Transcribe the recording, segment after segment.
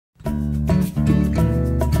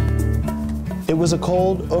It was a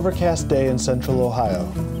cold, overcast day in central Ohio.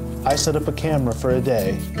 I set up a camera for a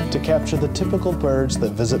day to capture the typical birds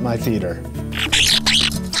that visit my feeder.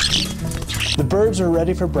 The birds were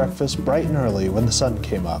ready for breakfast bright and early when the sun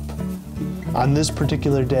came up. On this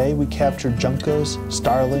particular day, we captured Juncos,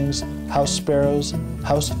 Starlings, House Sparrows,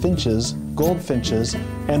 House Finches, Goldfinches,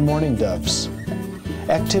 and Mourning Doves.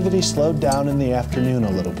 Activity slowed down in the afternoon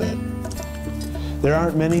a little bit. There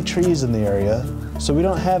aren't many trees in the area, so we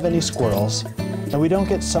don't have any squirrels, and we don't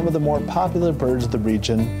get some of the more popular birds of the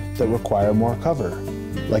region that require more cover,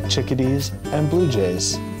 like chickadees and blue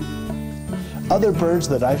jays. Other birds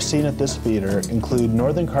that I've seen at this feeder include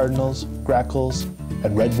Northern Cardinals, grackles,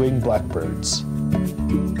 and red-winged blackbirds.